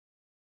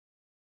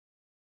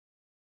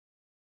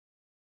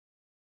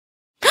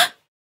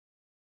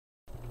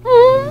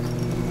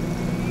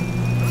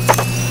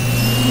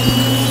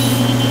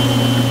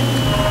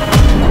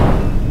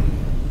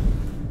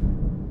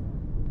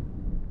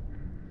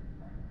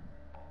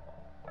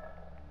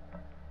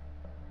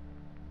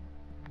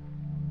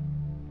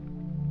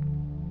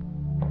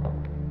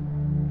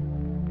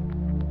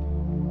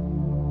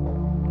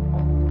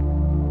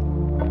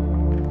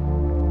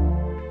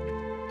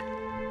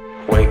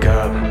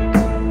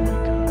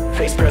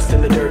pressed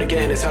in the dirt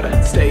again. It's hard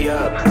to stay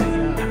up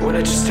when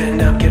I just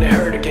end up getting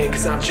hurt again,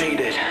 cause I'm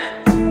jaded.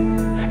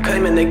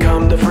 Claiming they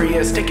come to free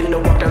us, taking a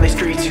walk down these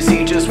streets. You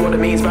see just what it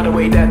means by the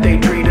way that they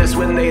treat us.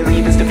 When they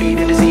leave us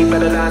defeated, deceived by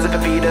the lies that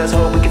defeat us.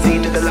 Hope we can see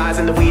to the lies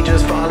and that we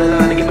just fall in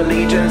line and give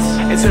allegiance.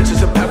 In search of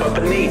some power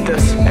beneath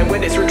us, and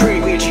when it's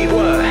retreat we achieve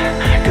what?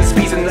 Cause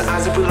peace in the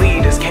eyes of the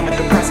leaders came at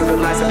the price of the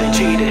lies that they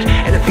cheated.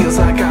 And it feels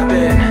like I've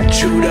been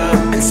chewed up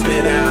and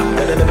spit out,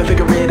 that I never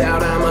figure it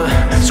out. I'm a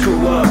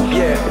screw up,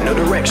 yeah, no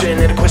direction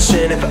and a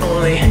question. If I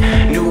only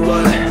knew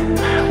what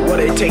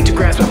it'd take to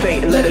grasp my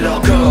fate and let it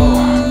all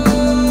go.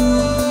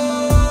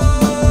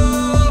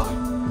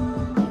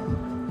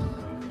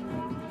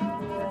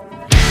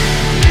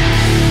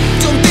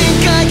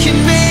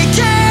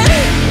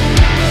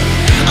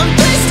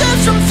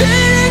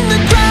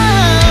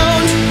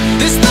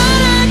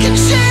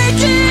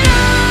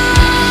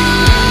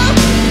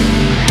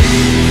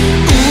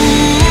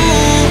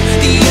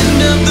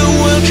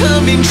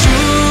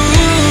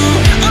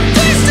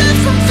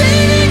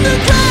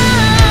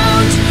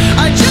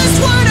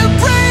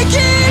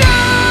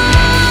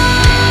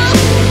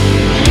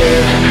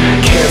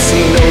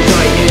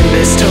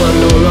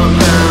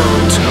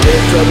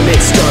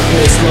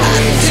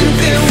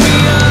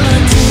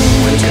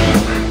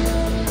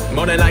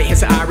 Morning light hits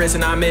the iris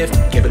and I'm miffed.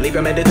 Can't believe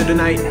I made it through the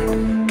night.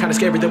 Kinda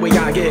scary the way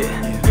I get.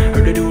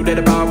 Heard a dude at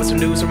a bar with some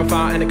news from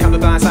afar and a couple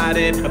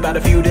blindsided about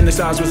a feud in the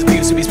stars with a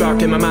fuse to be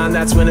sparked in my mind.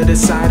 That's when I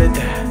decided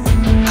that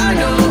I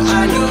know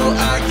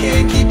I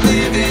can't keep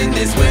living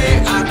this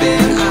way. I've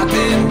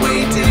been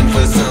waiting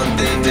for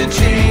something to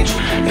change.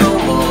 No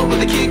more will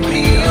they kick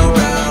me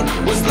around.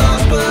 Was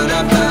lost but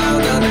I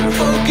found a new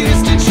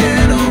focus to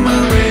channel my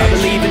rage. I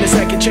believe in a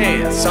second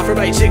chance, offered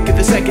by a chick at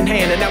the second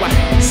hand, and now I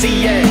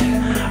see it.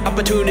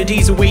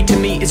 Opportunities await to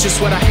me, it's just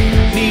what I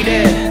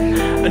needed.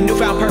 A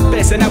newfound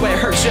purpose, and now it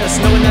hurts just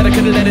knowing that I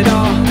could've let it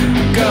all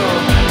go.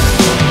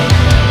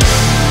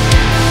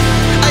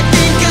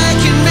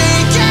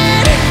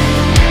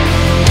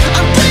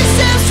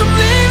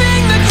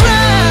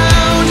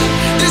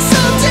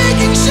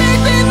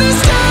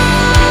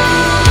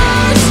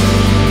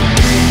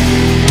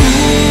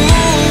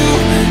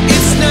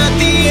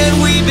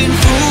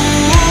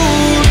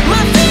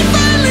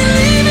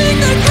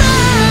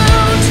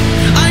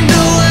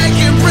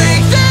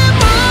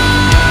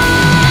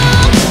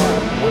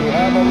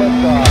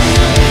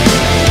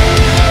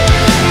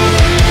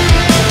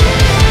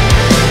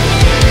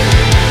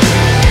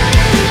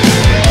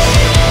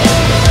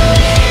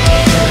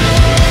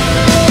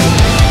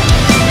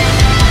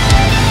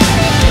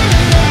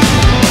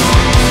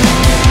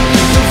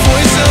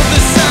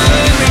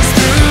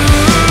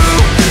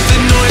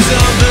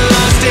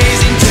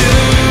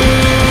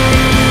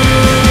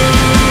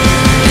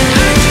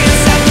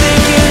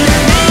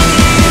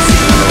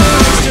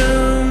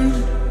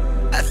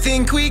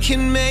 We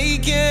can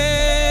make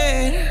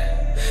it.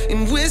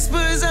 In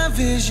whispers our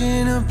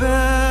vision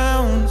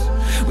abounds.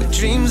 With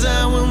dreams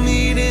I will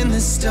meet in the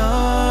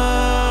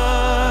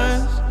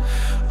stars.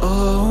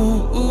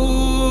 Oh,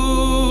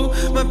 ooh,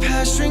 my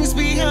past strings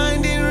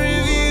behind it.